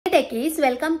techies,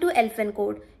 welcome to Elfin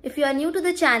Code. If you are new to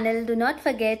the channel, do not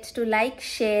forget to like,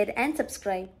 share and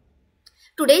subscribe.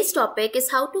 Today's topic is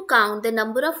how to count the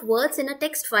number of words in a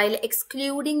text file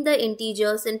excluding the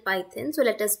integers in Python. So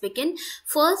let us begin.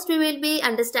 First, we will be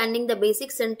understanding the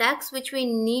basic syntax which we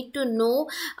need to know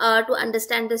to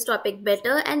understand this topic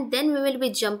better, and then we will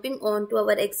be jumping on to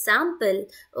our example.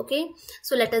 Okay,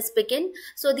 so let us begin.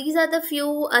 So these are the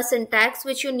few syntax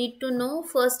which you need to know.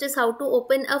 First is how to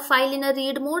open a file in a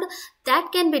read mode.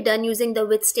 That can be done using the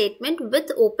with statement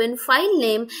with open file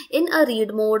name in a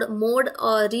read mode.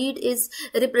 Read is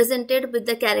represented with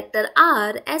the character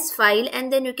R as file,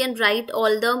 and then you can write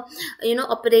all the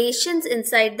operations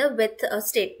inside the with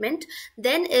statement.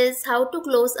 Then is how to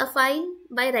close a file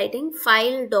by writing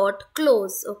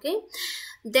file.close. Okay.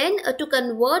 Then to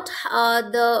convert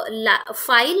the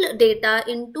file data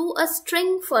into a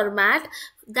string format,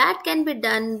 that can be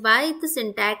done by the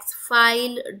syntax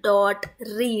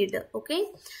file.read. Okay.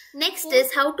 Next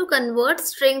is how to convert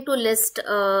string to list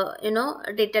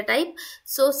data type.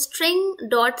 So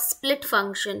string.split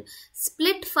function.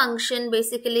 Split function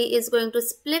basically is going to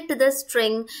split the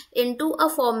string into a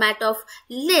format of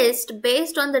list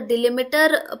based on the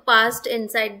delimiter passed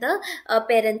inside the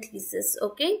parenthesis.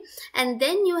 Okay. And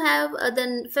then you have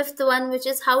the fifth one, which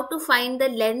is how to find the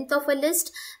length of a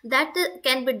list. That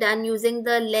can be done using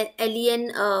the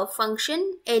len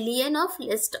function, len of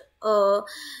list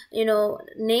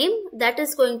name, that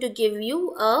is going to give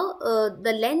you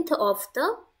the length of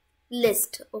the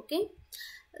list. Okay.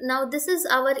 Now this is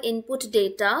our input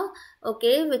data,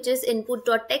 okay, which is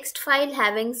input.txt file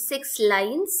having 6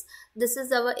 lines. This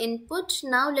is our input.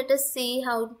 Now let us see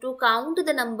how to count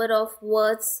the number of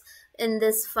words in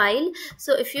this file.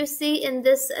 So if you see in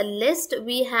this list,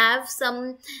 we have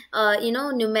some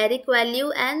numeric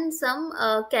value and some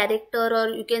character, or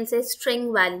you can say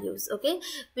string values. Okay,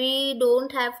 we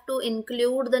don't have to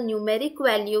include the numeric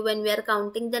value when we are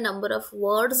counting the number of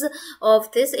words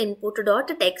of this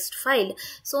input.txt file.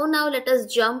 So now let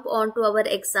us jump on to our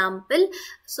example.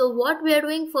 So what we are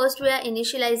doing, first we are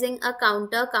initializing a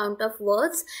count of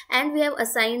words, and we have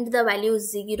assigned the value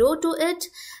 0 to it.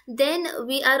 Then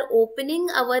we are opening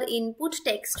our input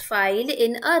text file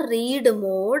in a read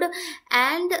mode,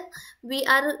 and we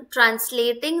are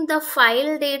translating the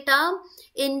file data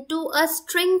into a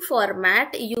string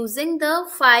format using the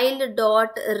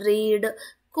file.read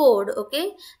code.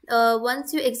 Okay,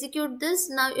 once you execute this,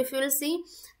 now if you will see,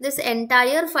 this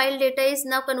entire file data is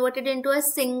now converted into a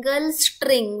single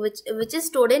string which is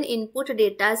stored in input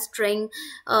data string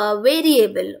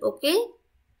variable. Okay,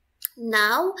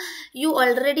 now you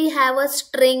already have a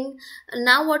string.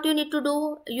 Now what you need to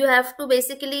do, you have to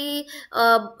basically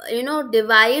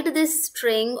divide this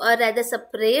string, or rather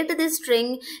separate this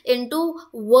string into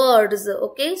words.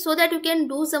 Okay, so that you can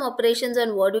do some operations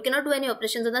on word. You cannot do any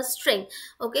operations on a string.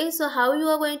 Okay, so how you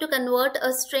are going to convert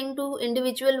a string to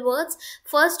individual words?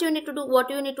 First you need to do, what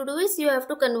you need to do is you have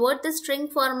to convert the string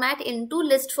format into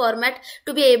list format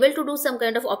to be able to do some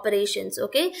kind of operations.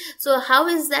 Okay, so how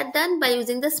is that done? By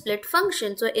using the split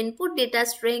function. So input data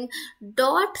string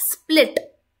dot split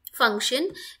function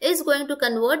is going to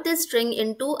convert this string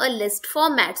into a list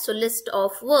format, so list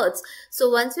of words.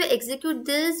 So once we execute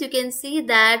this, you can see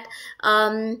that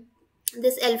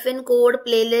this Elfin Code,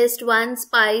 playlist, one,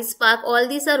 PySpark, all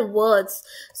these are words.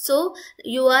 So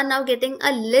you are now getting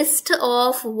a list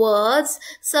of words,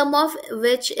 some of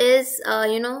which is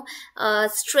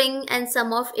string, and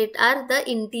some of it are the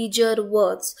integer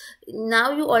words.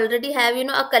 Now you already have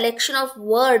a collection of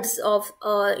words of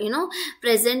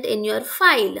present in your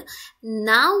file.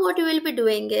 Now what you will be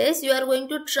doing is you are going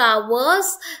to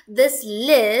traverse this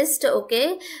list,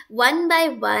 okay, one by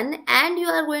one, and you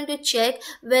are going to check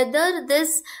whether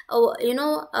this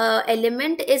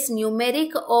element is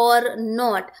numeric or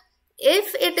not.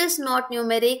 If it is not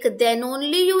numeric, then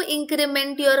only you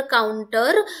increment your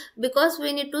counter, because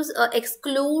we need to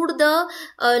exclude the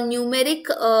numeric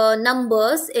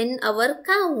numbers in our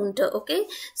count. Okay,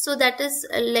 so that is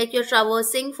like you're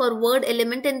traversing for word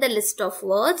element in the list of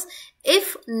words.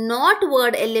 If not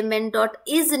word element dot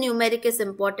is numeric is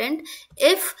important.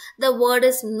 If the word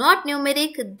is not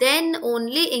numeric, then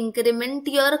only increment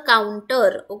your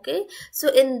counter. Okay, so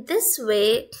in this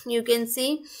way you can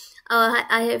see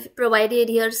I have provided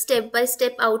here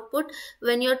step-by-step output.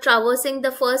 When you're traversing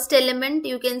the first element,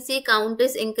 you can see count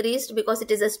is increased because it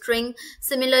is a string.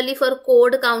 Similarly for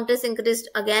code, count is increased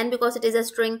again because it is a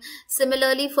string.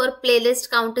 Similarly for playlist,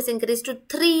 count is increased to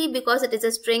 3 because it is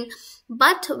a string.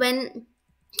 But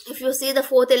if you see, the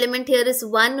fourth element here is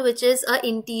 1, which is a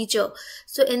integer.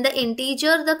 So in the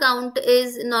integer, the count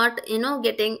is not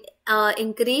getting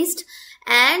increased,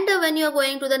 and when you are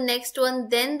going to the next one,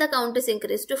 then the count is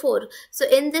increased to 4. So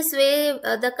in this way,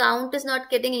 the count is not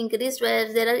getting increased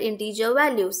where there are integer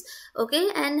values. Okay,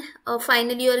 and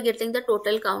finally you are getting the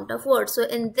total count of words. So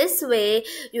in this way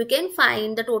you can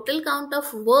find the total count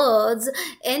of words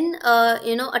in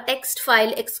a text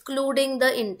file excluding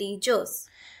the integers.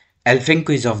 Elfin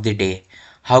Quiz of the day.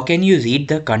 How can you read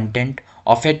the content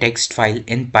of a text file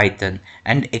in Python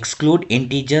and exclude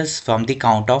integers from the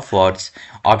count of words?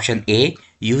 Option A.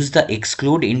 Use the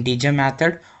exclude integer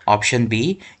method. Option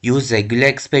B. Use regular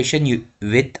expression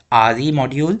with RE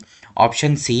module.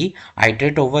 Option C.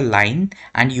 Iterate over line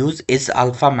and use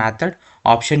isAlpha method.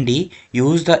 Option D.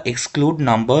 Use the exclude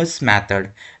numbers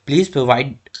method. Please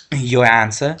provide your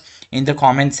answer in the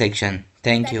comment section.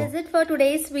 Thank That you. is it for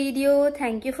today's video.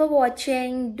 Thank you for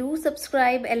watching. Do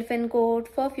subscribe Elfin Code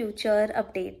for future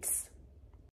updates.